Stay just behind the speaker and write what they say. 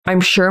I'm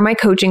sure my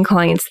coaching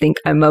clients think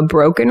I'm a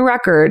broken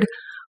record,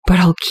 but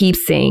I'll keep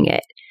saying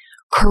it.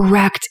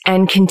 Correct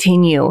and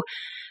continue,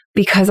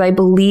 because I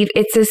believe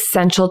it's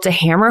essential to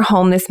hammer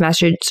home this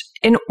message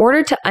in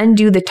order to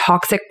undo the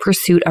toxic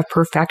pursuit of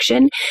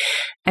perfection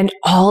and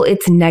all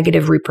its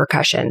negative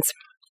repercussions.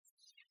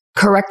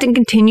 Correct and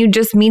continue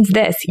just means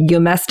this: you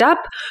messed up.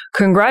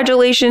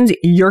 Congratulations,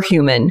 you're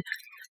human.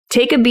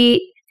 Take a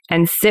beat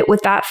and sit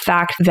with that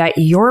fact that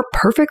you're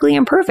perfectly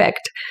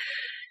imperfect.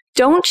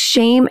 Don't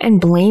shame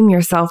and blame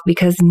yourself,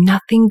 because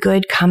nothing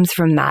good comes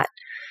from that.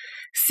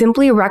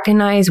 Simply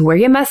recognize where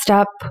you messed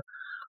up,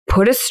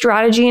 put a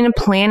strategy and a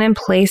plan in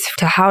place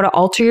to how to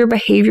alter your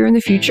behavior in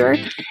the future,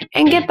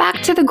 and get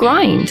back to the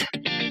grind.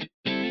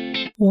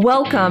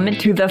 Welcome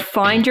to the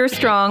Find Your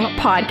Strong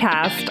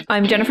podcast.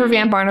 I'm Jennifer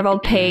Van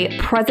Barneveld-Pay,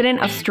 president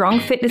of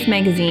Strong Fitness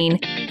Magazine,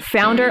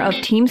 founder of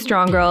Team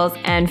Strong Girls,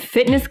 and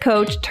fitness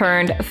coach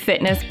turned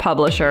fitness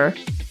publisher.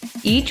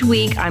 Each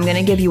week, I'm going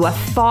to give you a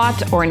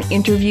thought or an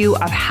interview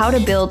of how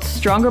to build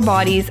stronger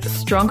bodies,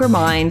 stronger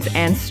minds,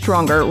 and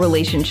stronger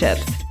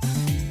relationships.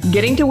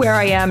 Getting to where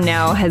I am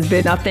now has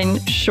been nothing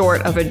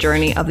short of a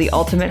journey of the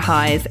ultimate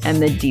highs and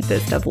the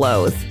deepest of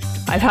lows.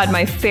 I've had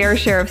my fair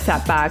share of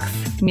setbacks,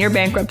 near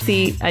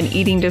bankruptcy, an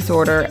eating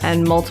disorder,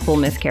 and multiple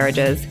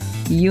miscarriages.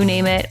 You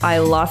name it, I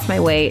lost my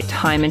way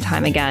time and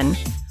time again.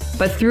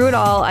 But through it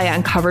all, I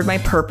uncovered my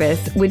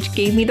purpose, which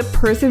gave me the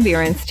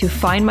perseverance to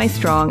find my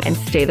strong and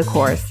stay the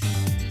course.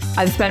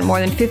 I've spent more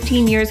than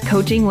 15 years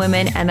coaching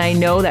women, and I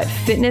know that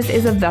fitness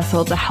is a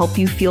vessel to help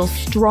you feel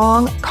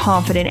strong,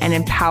 confident, and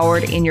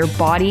empowered in your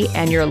body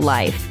and your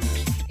life.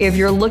 If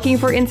you're looking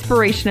for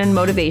inspiration and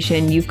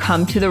motivation, you've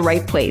come to the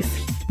right place.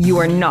 You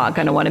are not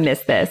going to want to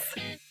miss this.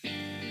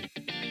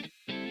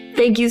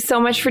 Thank you so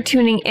much for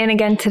tuning in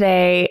again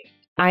today.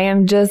 I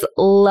am just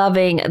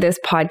loving this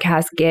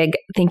podcast gig.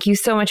 Thank you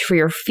so much for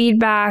your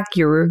feedback,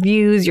 your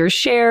reviews, your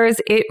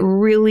shares. It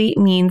really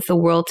means the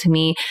world to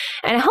me,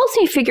 and it helps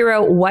me figure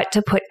out what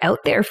to put out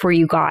there for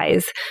you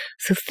guys.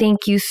 So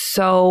thank you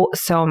so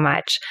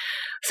much.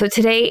 So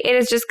today it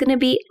is just going to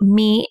be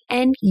me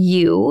and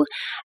you,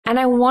 and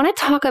I want to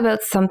talk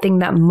about something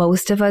that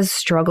most of us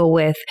struggle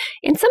with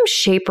in some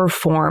shape or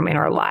form in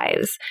our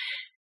lives.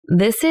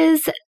 This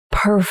is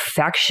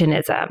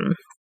perfectionism.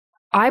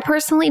 I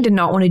personally did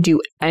not want to do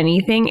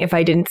anything if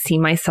I didn't see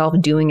myself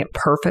doing it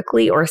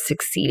perfectly or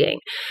succeeding.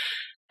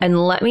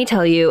 And let me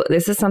tell you,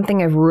 this is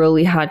something I've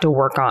really had to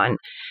work on.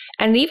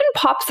 And it even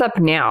pops up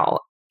now.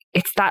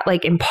 It's that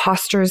like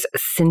imposter's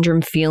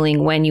syndrome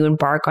feeling when you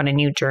embark on a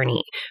new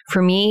journey.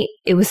 For me,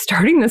 it was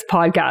starting this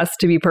podcast,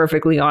 to be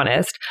perfectly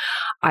honest.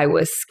 I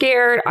was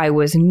scared. I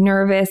was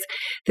nervous.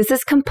 This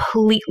is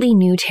completely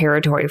new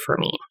territory for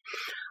me.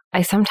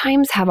 I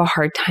sometimes have a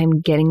hard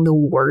time getting the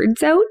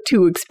words out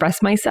to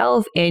express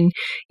myself, and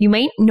you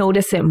might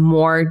notice it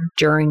more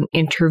during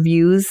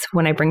interviews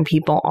when I bring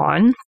people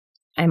on.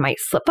 I might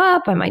slip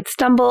up, I might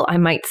stumble, I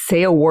might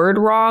say a word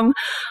wrong.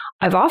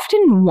 I've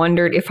often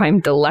wondered if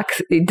I'm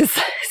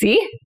dyslexic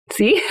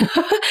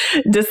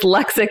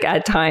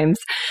at times.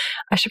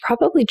 I should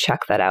probably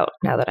check that out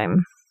now that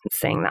I'm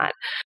saying that.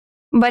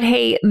 But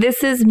hey,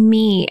 this is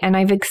me, and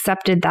I've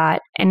accepted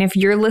that. And if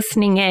you're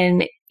listening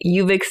in,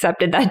 you've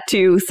accepted that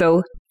too.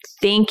 So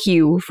thank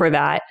you for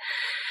that.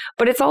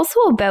 But it's also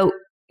about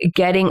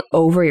getting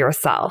over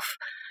yourself.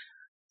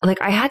 Like,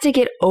 I had to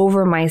get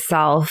over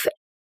myself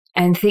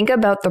and think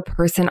about the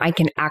person I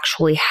can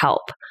actually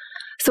help.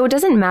 So it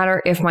doesn't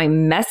matter if my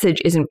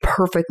message isn't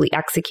perfectly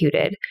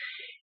executed.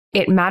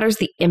 It matters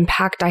the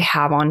impact I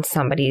have on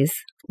somebody's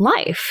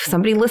life,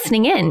 somebody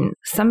listening in,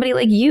 somebody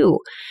like you.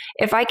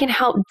 If I can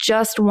help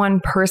just one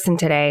person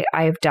today,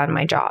 I have done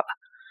my job.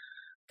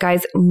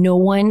 Guys, no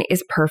one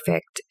is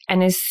perfect.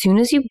 And as soon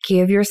as you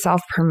give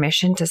yourself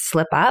permission to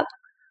slip up,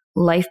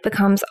 life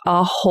becomes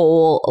a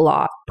whole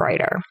lot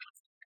brighter.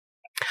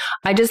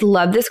 I just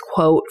love this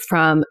quote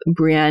from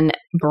Brené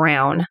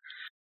Brown.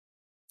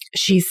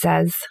 She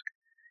says,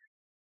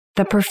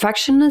 "The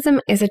perfectionism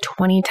is a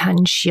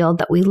 20-ton shield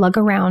that we lug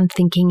around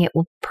thinking it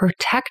will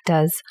protect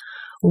us,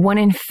 when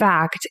in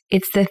fact,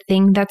 it's the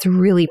thing that's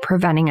really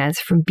preventing us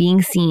from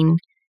being seen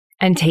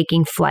and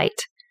taking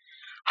flight."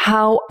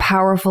 How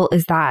powerful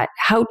is that?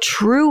 How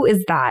true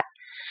is that?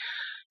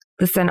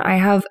 Listen, I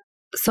have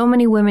so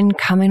many women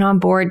coming on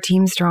board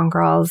Team Strong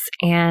Girls,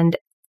 and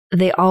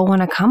they all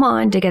want to come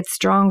on to get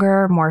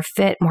stronger, more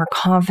fit, more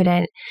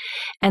confident.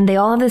 And they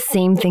all have the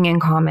same thing in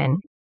common.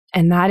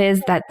 And that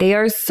is that they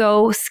are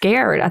so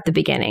scared at the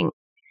beginning.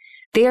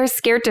 They are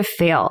scared to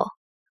fail.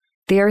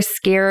 They are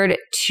scared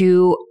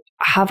to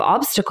have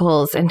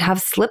obstacles and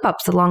have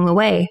slip-ups along the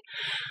way.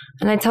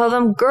 And I tell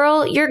them,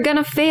 girl, you're going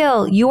to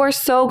fail. You are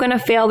so going to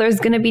fail. There's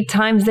going to be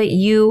times that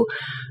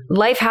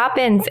life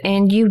happens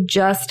and you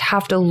just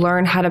have to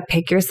learn how to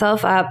pick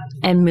yourself up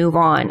and move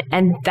on.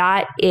 And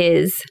that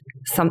is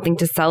something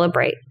to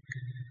celebrate.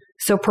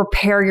 So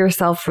prepare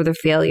yourself for the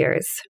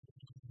failures.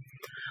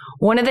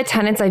 One of the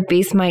tenets I've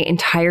based my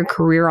entire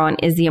career on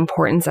is the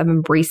importance of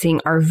embracing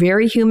our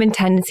very human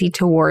tendency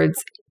towards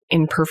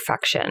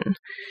imperfection.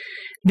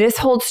 This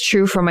holds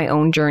true for my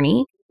own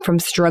journey, from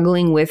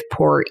struggling with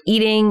poor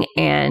eating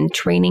and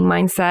training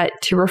mindset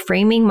to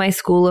reframing my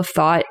school of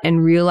thought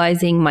and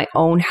realizing my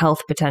own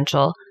health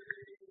potential,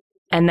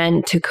 and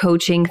then to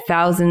coaching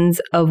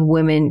thousands of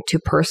women to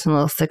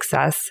personal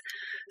success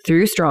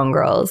through Strong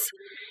Girls,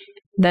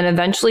 then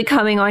eventually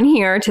coming on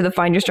here to the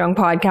Find Your Strong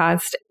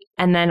podcast,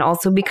 and then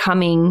also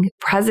becoming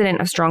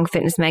president of Strong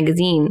Fitness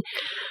Magazine.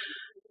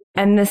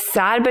 And the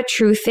sad but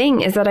true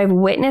thing is that I've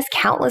witnessed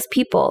countless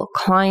people,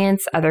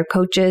 clients, other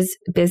coaches,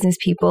 business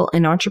people,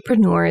 and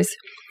entrepreneurs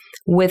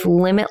with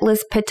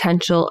limitless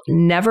potential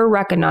never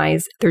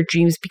recognize their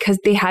dreams because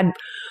they had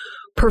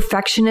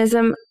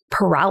perfectionism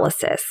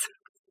paralysis.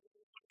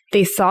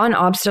 They saw an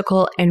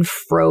obstacle and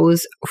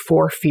froze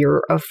for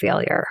fear of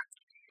failure.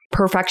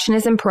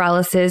 Perfectionism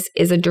paralysis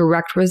is a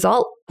direct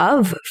result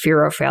of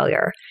fear of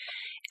failure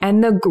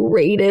and the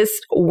greatest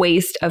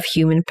waste of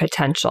human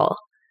potential.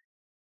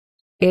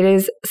 It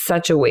is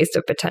such a waste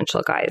of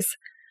potential, guys.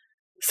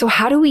 So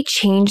how do we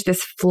change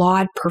this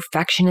flawed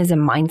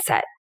perfectionism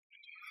mindset?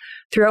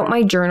 Throughout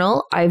my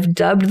journal, I've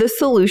dubbed the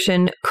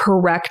solution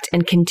correct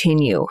and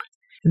continue.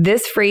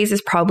 This phrase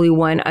is probably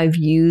one I've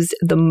used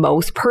the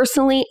most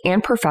personally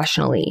and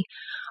professionally.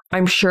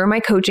 I'm sure my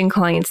coaching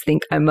clients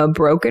think I'm a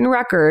broken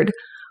record,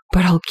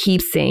 but I'll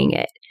keep saying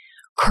it.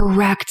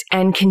 Correct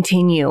and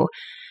continue.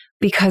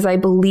 Because I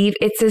believe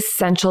it's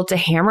essential to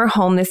hammer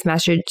home this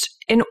message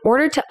in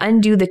order to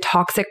undo the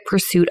toxic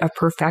pursuit of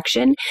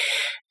perfection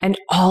and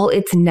all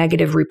its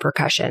negative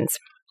repercussions.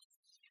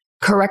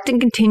 Correct and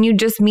continue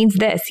just means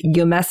this: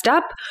 you messed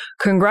up,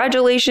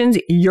 congratulations,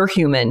 you're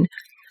human.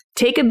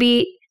 Take a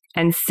beat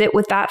and sit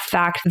with that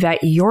fact that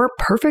you're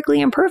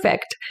perfectly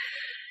imperfect.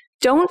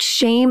 Don't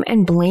shame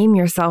and blame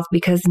yourself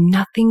because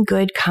nothing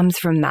good comes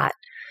from that.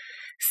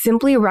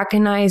 Simply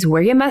recognize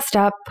where you messed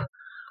up,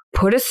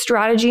 put a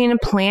strategy and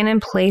a plan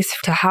in place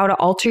to how to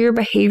alter your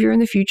behavior in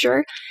the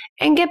future,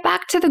 and get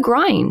back to the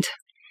grind.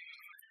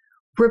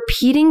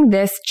 Repeating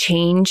this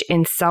change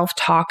in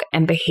self-talk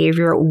and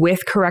behavior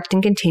with correct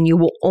and continue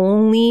will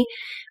only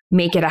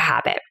make it a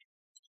habit.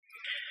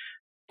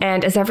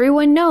 And as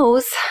everyone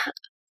knows,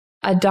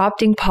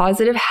 adopting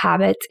positive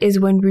habits is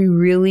when we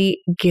really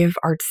give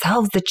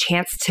ourselves the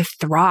chance to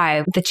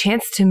thrive, the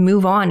chance to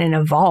move on and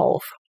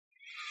evolve.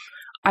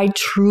 I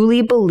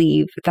truly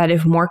believe that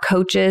if more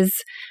coaches,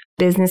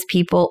 business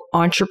people,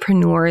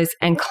 entrepreneurs,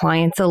 and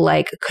clients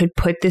alike could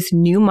put this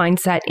new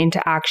mindset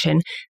into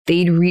action,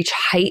 they'd reach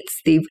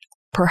heights they've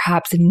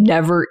perhaps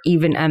never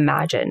even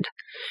imagined.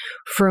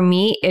 For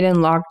me, it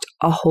unlocked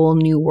a whole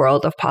new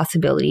world of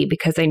possibility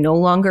because I no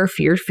longer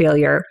feared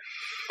failure.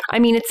 I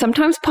mean, it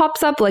sometimes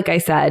pops up, like I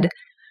said,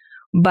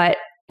 but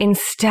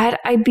instead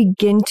I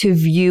begin to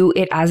view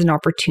it as an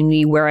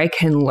opportunity where I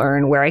can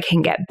learn, where I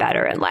can get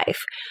better in life.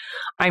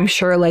 I'm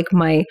sure like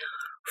my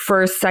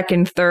first,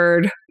 second,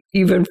 third,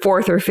 even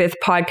fourth or fifth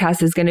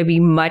podcast is going to be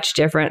much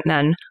different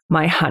than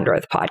my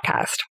 100th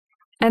podcast.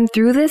 And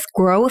through this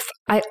growth,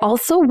 I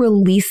also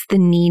release the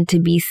need to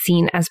be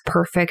seen as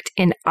perfect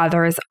in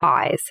others'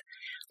 eyes.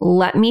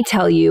 Let me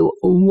tell you,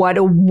 what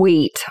a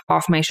weight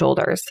off my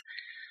shoulders.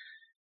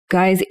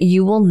 Guys,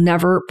 you will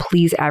never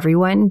please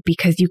everyone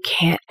because you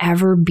can't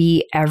ever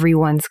be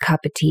everyone's cup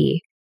of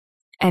tea.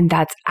 And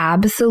that's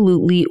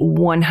absolutely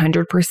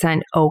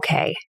 100%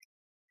 okay.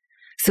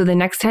 So the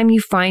next time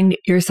you find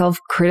yourself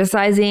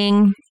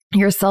criticizing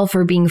yourself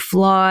for being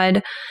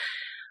flawed,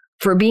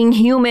 for being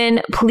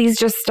human, please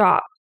just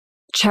stop.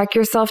 Check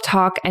your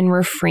self-talk and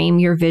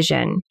reframe your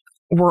vision.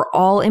 We're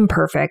all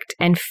imperfect,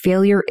 and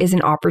failure is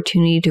an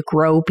opportunity to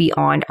grow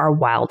beyond our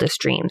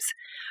wildest dreams.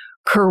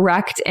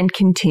 Correct and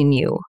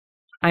continue.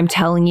 I'm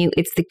telling you,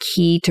 it's the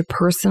key to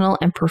personal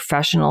and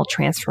professional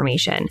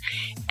transformation.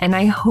 And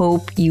I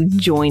hope you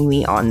join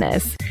me on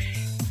this.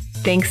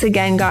 Thanks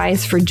again,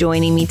 guys, for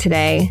joining me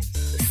today.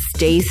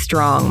 Stay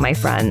strong, my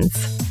friends.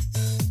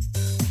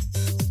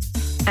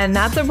 And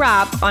that's a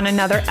wrap on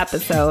another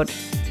episode.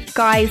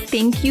 Guys,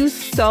 thank you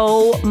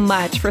so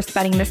much for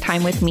spending this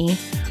time with me.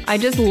 I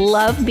just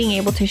love being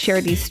able to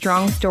share these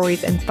strong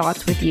stories and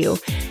thoughts with you.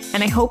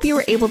 And I hope you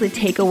were able to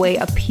take away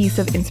a piece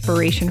of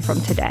inspiration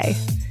from today.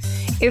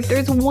 If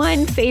there's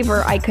one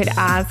favor I could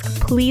ask,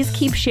 please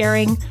keep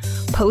sharing,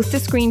 post a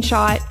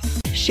screenshot,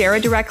 share a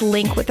direct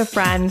link with a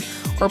friend,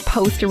 or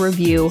post a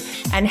review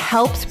and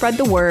help spread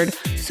the word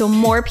so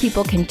more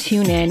people can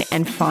tune in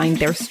and find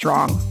their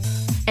strong.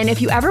 And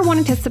if you ever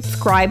wanted to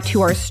subscribe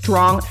to our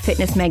Strong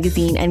Fitness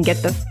magazine and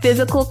get the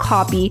physical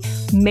copy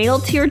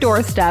mailed to your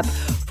doorstep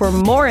for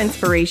more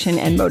inspiration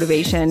and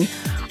motivation,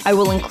 I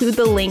will include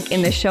the link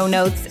in the show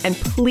notes, and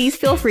please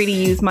feel free to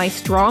use my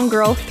Strong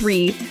Girl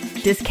 3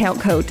 discount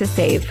code to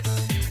save.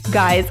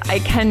 Guys, I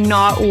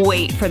cannot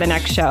wait for the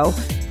next show.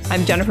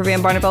 I'm Jennifer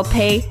Van Barneveld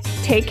Pay.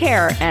 Take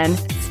care and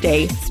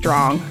stay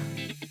strong.